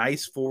with a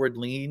nice forward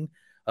lean.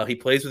 He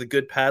plays with a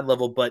good pad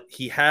level, but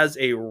he has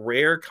a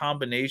rare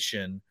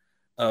combination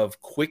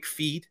of quick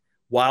feet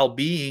while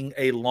being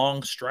a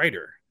long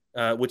strider,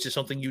 which is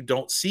something you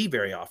don't see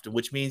very often,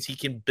 which means he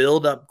can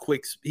build up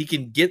quick. He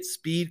can get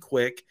speed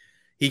quick.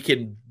 He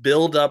can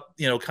build up,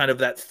 kind of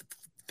that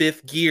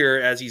fifth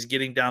gear as he's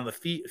getting down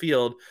the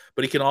field,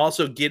 but he can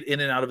also get in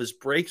and out of his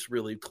breaks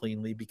really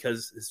cleanly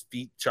because his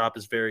feet chop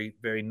is very,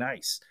 very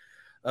nice.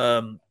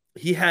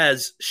 He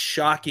has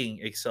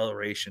shocking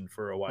acceleration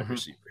for a wide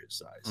receiver his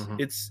size.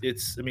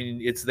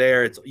 It's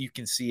there. You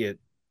can see it.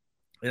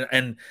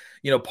 And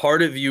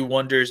part of you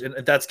wonders,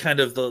 and that's kind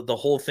of the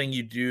whole thing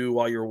you do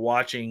while you're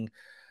watching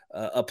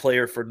a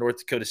player for North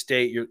Dakota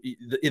State. You're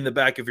in the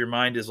back of your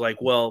mind is like,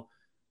 well,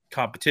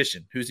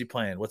 competition. Who's he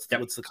playing? What's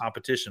the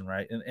competition,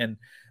 right? And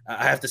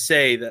I have to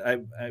say that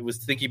I was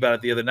thinking about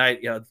it the other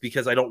night,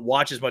 because I don't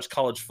watch as much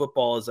college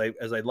football as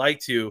I'd like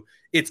to.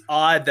 It's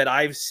odd that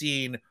I've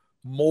seen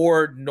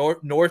more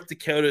North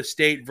Dakota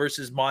State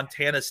versus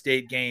Montana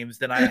State games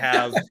than I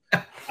have,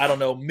 I don't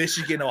know,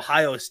 Michigan,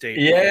 Ohio State.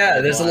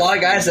 Yeah, there's a lot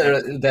of guys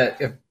that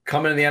have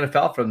come into the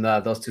NFL from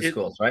those two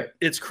schools, right?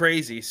 It's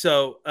crazy.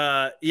 So,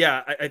 I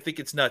think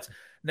it's nuts.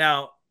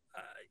 Now,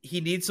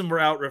 he needs some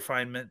route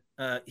refinement.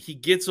 He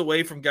gets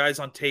away from guys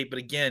on tape, but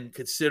again,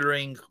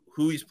 considering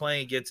who he's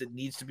playing against, it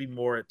needs to be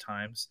more at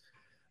times.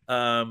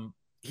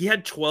 He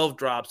had 12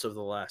 drops over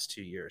the last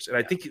 2 years, and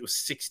I think it was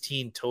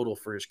 16 total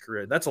for his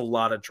career. That's a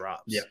lot of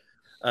drops.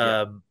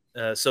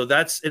 So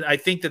that's, and I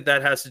think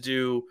that has to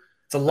do.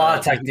 It's a lot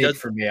of technique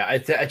for me. I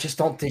just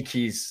don't think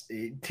he's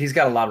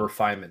got a lot of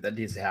refinement that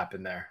needs to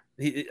happen there.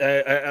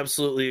 I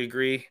absolutely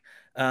agree.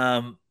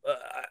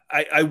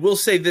 I will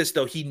say this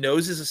though, he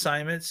knows his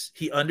assignments.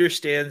 He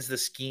understands the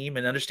scheme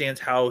and understands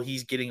how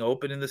he's getting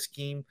open in the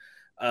scheme.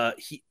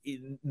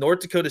 North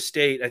Dakota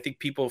State, I think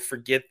people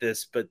forget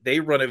this, but they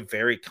run a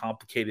very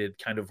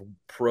complicated kind of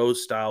pro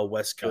style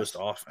West Coast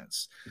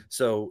offense.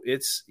 So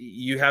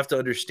you have to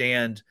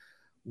understand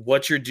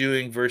what you're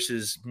doing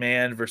versus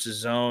man versus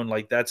zone.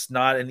 Like that's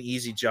not an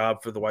easy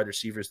job for the wide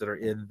receivers that are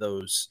in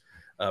those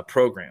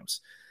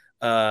programs.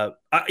 Like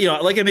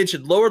I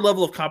mentioned, lower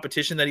level of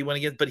competition that he went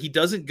against, but he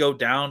doesn't go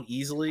down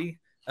easily.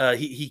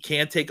 He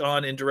can take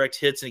on indirect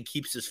hits and he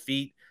keeps his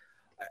feet.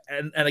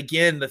 And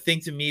again, the thing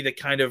to me that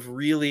kind of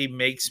really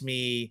makes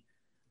me,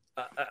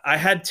 I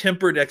had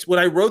tempered when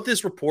I wrote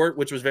this report,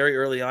 which was very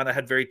early on, I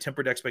had very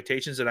tempered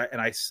expectations, and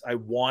I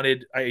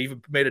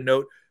even made a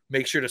note,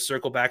 make sure to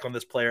circle back on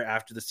this player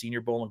after the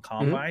Senior Bowl and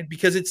Combine,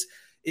 because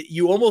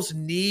you almost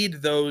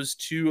need those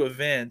two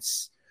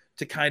events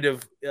to kind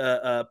of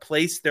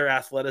place their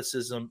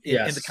athleticism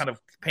in the kind of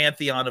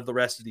pantheon of the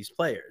rest of these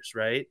players,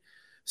 right?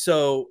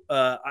 So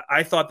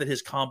I thought that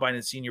his Combine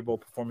and Senior Bowl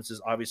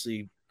performances,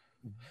 obviously,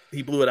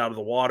 he blew it out of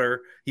the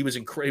water. He was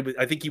incredible.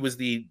 I think he was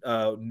the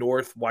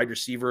North wide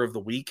receiver of the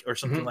week or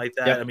something like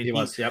that. Yep, I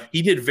mean,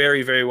 he did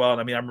very, very well.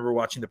 And I mean, I remember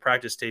watching the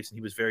practice tapes and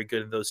he was very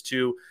good in those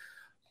too.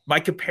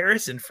 My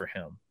comparison for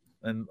him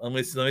and let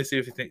me see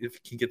if you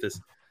can get this.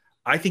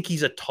 I think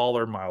he's a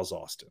taller Miles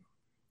Austin.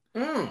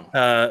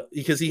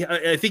 Because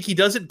I think he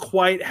doesn't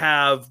quite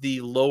have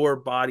the lower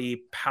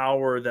body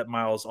power that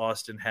Miles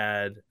Austin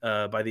had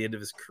by the end of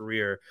his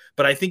career.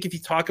 But I think if you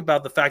talk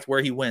about the fact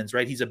where he wins,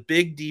 right, he's a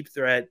big deep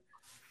threat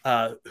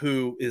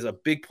who is a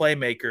big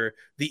playmaker.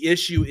 The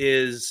issue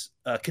is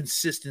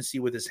consistency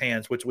with his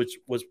hands, which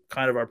was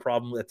kind of our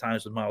problem at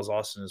times with Miles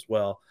Austin as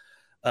well.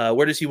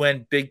 Where does he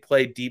win? Big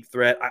play, deep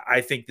threat.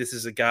 I think this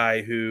is a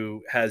guy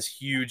who has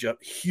huge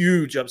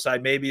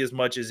upside, maybe as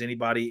much as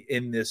anybody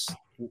in this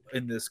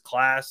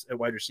class at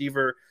wide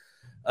receiver.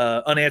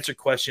 Unanswered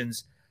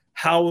questions.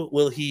 How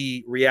will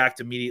he react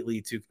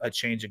immediately to a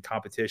change in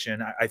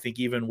competition? I think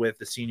even with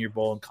the Senior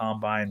Bowl and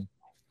Combine,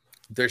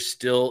 there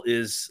still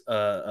is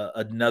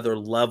another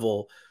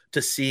level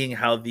to seeing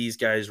how these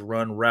guys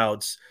run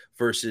routes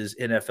versus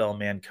NFL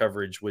man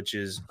coverage, which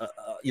is,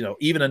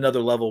 even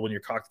another level when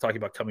you're talking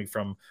about coming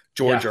from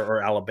Georgia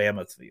or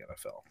Alabama to the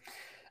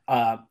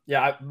NFL.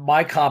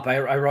 My comp,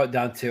 I wrote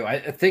down too. I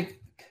think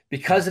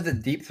because of the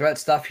deep threat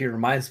stuff, he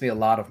reminds me a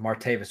lot of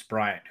Martavis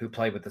Bryant, who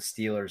played with the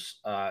Steelers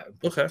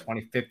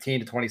 2015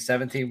 to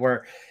 2017,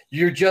 where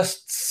you're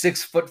just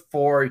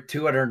 6'4",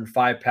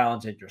 205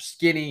 pounds, and you're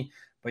skinny,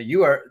 but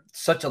you are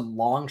such a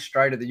long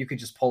strider that you could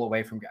just pull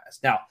away from guys.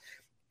 Now,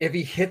 if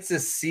he hits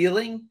his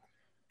ceiling,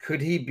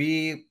 could he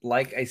be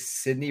like a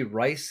Sidney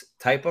Rice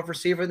type of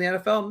receiver in the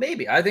NFL?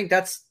 Maybe. I think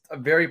that's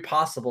very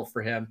possible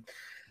for him.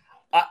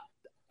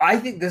 I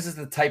think this is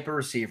the type of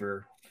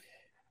receiver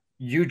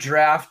you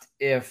draft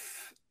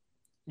if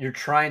you're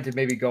trying to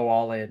maybe go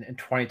all in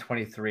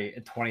 2023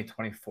 and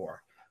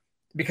 2024.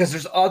 Because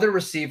there's other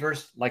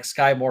receivers like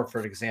Sky Moore,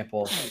 for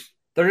example,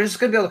 they're just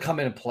going to be able to come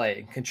in and play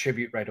and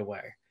contribute right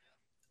away.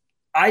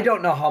 I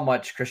don't know how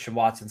much Christian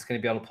Watson's going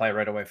to be able to play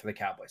right away for the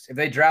Cowboys. If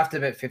they draft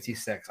him at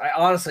 56, I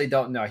honestly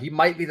don't know. He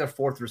might be their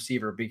fourth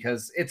receiver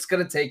because it's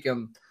going to take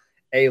him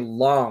a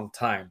long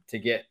time to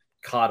get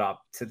caught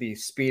up to the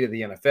speed of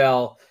the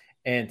NFL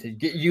and to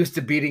get used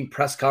to beating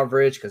press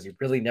coverage, because he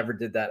really never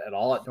did that at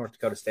all at North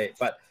Dakota State.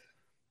 But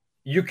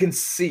you can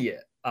see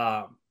it.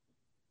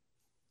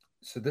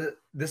 So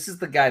this is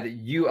the guy that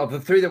you, of the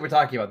three that we're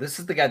talking about, this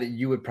is the guy that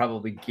you would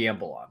probably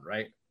gamble on,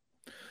 right?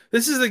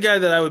 This is the guy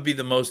that I would be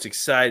the most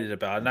excited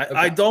about. And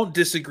I don't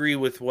disagree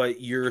with what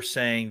you're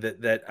saying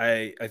that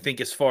I think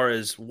as far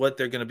as what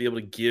they're going to be able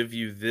to give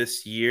you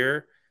this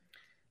year,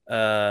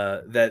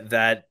 let's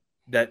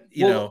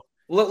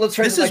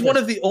try. This is one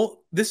of the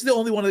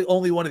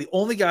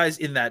only guys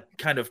in that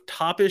kind of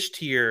toppish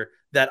tier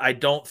that I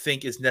don't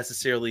think is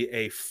necessarily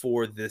a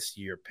for this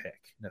year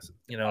pick.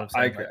 You know what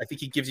I'm saying? I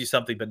think he gives you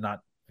something, but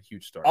not a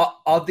huge start.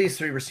 Of these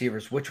three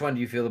receivers, which one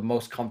do you feel the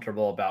most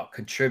comfortable about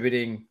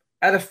contributing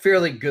at a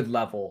fairly good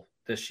level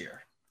this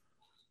year?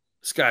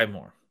 Sky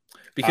Moore,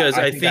 because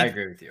I think I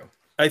agree with you.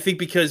 I think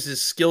because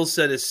his skill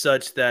set is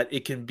such that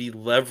it can be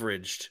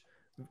leveraged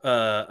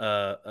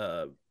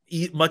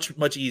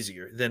much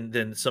easier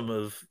than some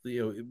of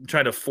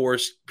trying to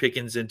force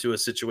Pickens into a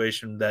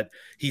situation that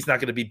he's not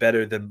going to be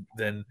better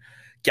than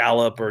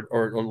Gallup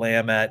or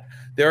Lamb at.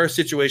 There are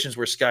situations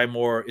where Sky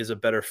Moore is a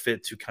better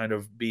fit to kind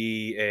of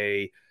be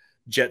a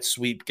jet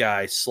sweep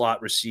guy,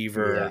 slot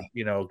receiver,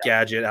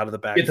 gadget out of the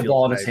backfield. Get the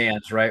ball in his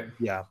hands, right?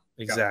 Yeah,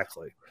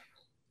 exactly.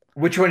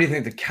 Which one do you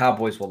think the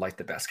Cowboys will like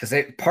the best? Because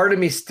part of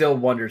me still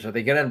wonders, are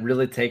they going to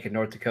really take a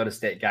North Dakota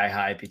State guy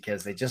high,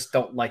 because they just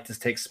don't like to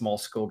take small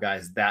school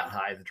guys that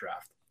high in the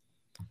draft?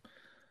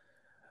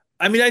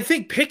 I mean, I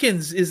think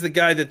Pickens is the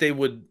guy that they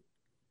would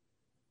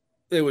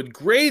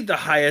grade the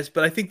highest,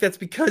 but I think that's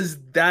because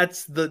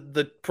that's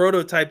the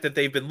prototype that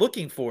they've been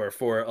looking for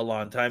a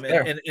long time.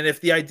 And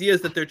if the idea is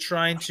that they're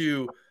trying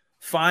to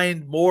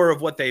find more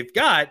of what they've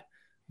got,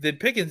 then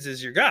Pickens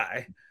is your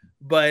guy.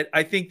 But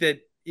I think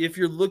that if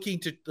you're looking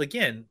to,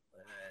 again,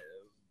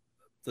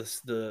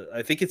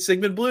 I think it's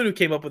Sigmund Bloom who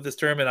came up with this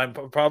term, and I'm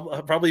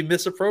probably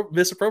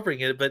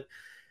misappropriating it, but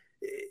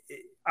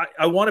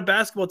I want a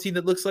basketball team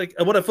that looks like –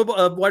 I want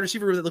a wide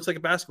receiver that looks like a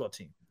basketball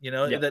team,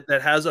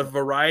 that has a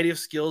variety of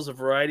skills, a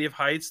variety of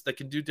heights, that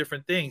can do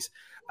different things.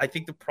 I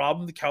think the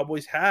problem the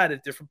Cowboys had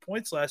at different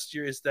points last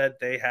year is that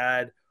they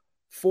had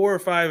 4 or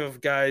 5 of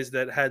guys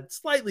that had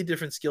slightly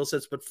different skill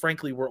sets, but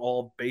frankly were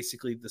all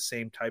basically the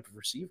same type of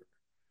receiver.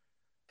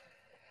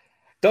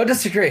 Don't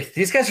disagree.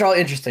 These guys are all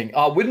interesting.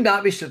 Would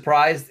not be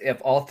surprised if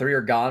all 3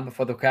 are gone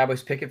before the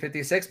Cowboys pick at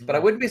 56, but I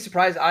wouldn't be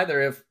surprised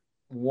either if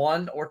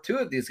 1 or 2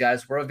 of these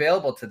guys were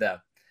available to them.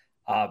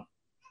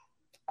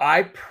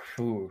 I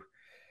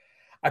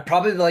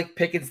probably like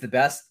Pickens the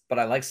best, but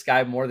I like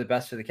Sky Moore the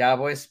best for the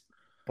Cowboys.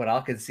 But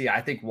I'll concede,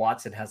 I think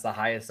Watson has the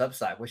highest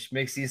upside, which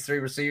makes these 3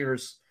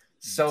 receivers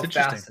so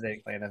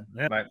fascinating, Landon.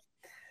 Yeah. Right.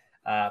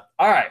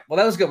 All right. Well,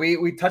 that was good.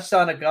 We touched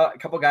on a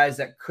couple guys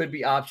that could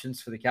be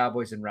options for the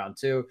Cowboys in round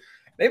 2.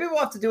 Maybe we'll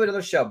have to do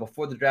another show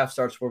before the draft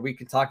starts where we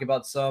can talk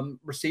about some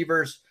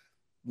receivers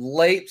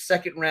late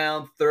second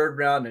round, third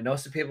round. I know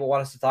some people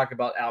want us to talk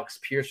about Alex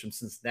Pierce from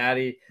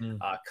Cincinnati,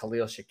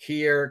 Khalil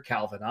Shakir,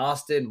 Calvin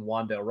Austin,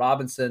 Wandale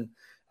Robinson,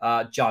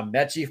 John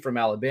Mechie from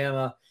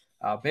Alabama.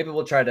 maybe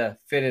we'll try to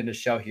fit in a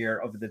show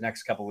here over the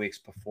next couple weeks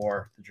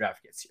before the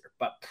draft gets here.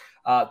 But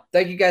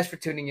thank you guys for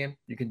tuning in.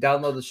 You can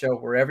download the show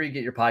wherever you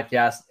get your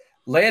podcast.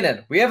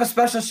 Landon, we have a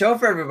special show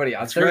for everybody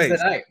on Thursday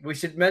night. We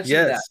should mention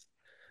that.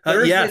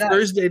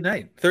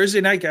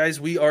 Thursday night, guys.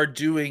 We're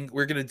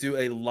going to do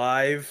a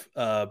live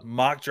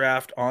mock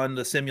draft on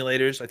the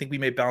simulators. I think we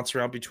may bounce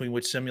around between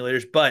which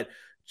simulators, but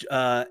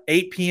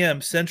 8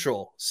 p.m.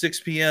 Central, 6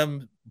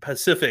 p.m.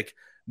 Pacific,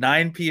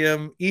 9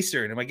 p.m.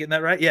 Eastern. Am I getting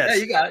that right? Yes.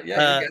 Yeah, you got it.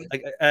 Yeah, you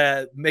got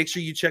it. Make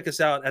sure you check us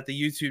out at the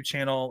YouTube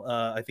channel.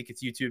 I think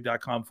it's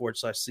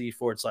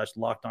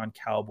youtube.com/c/Locked On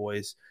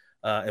Cowboys.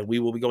 And we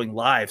will be going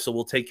live. So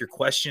we'll take your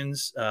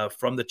questions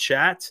from the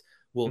chat.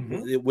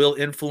 It will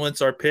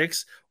influence our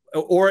picks.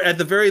 Or at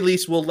the very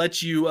least, we'll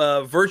let you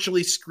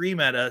virtually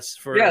scream at us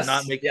for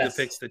not making the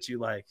picks that you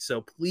like.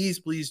 So please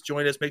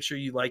join us. Make sure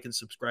you like and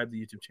subscribe to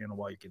the YouTube channel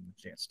while you're getting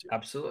the chance to.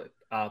 Absolutely.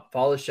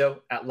 Follow the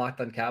show at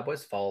Locked On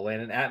Cowboys. Follow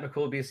Landon at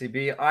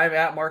McCoolBCB. I'm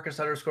at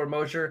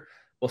Marcus_Mosher.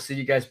 We'll see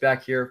you guys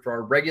back here for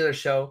our regular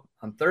show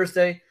on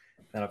Thursday.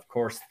 And, of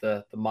course,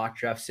 the mock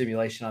draft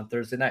simulation on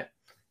Thursday night.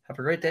 Have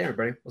a great day,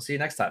 everybody. We'll see you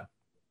next time.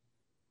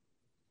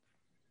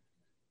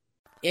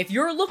 If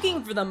you're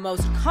looking for the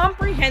most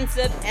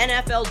comprehensive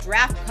NFL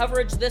draft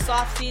coverage this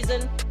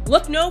offseason,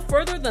 look no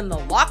further than the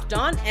Locked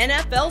On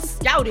NFL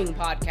Scouting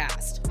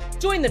Podcast.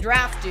 Join the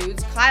draft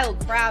dudes, Kyle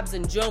Krabs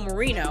and Joe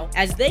Marino,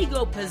 as they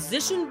go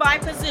position by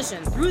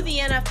position through the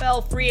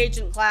NFL free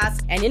agent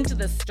class and into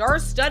the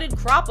star-studded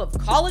crop of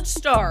college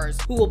stars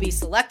who will be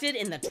selected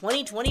in the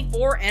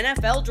 2024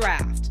 NFL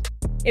Draft.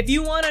 If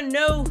you want to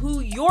know who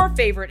your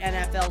favorite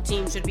NFL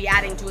team should be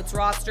adding to its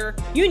roster,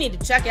 you need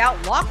to check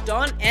out Locked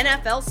On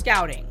NFL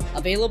Scouting,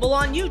 available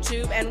on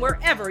YouTube and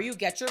wherever you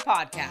get your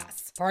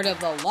podcasts. Part of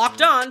the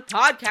Locked On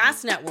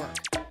Podcast Network,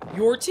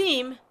 your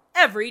team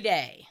every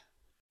day.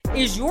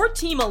 Is your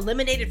team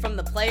eliminated from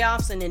the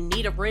playoffs and in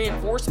need of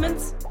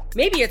reinforcements?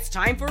 Maybe it's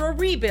time for a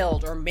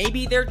rebuild, or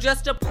maybe they're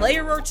just a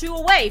player or two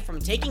away from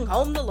taking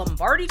home the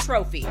Lombardi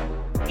Trophy.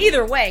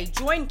 Either way,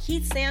 join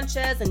Keith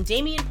Sanchez and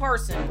Damian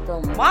Parson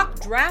for Mock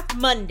Draft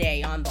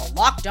Monday on the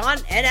Locked On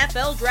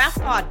NFL Draft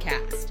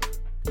Podcast.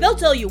 They'll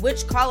tell you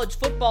which college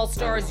football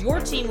stars your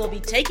team will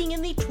be taking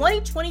in the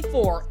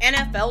 2024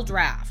 NFL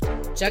Draft.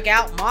 Check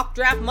out Mock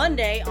Draft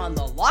Monday on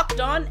the Locked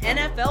On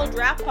NFL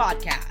Draft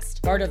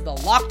Podcast, part of the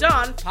Locked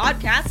On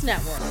Podcast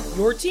Network,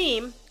 your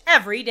team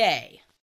every day.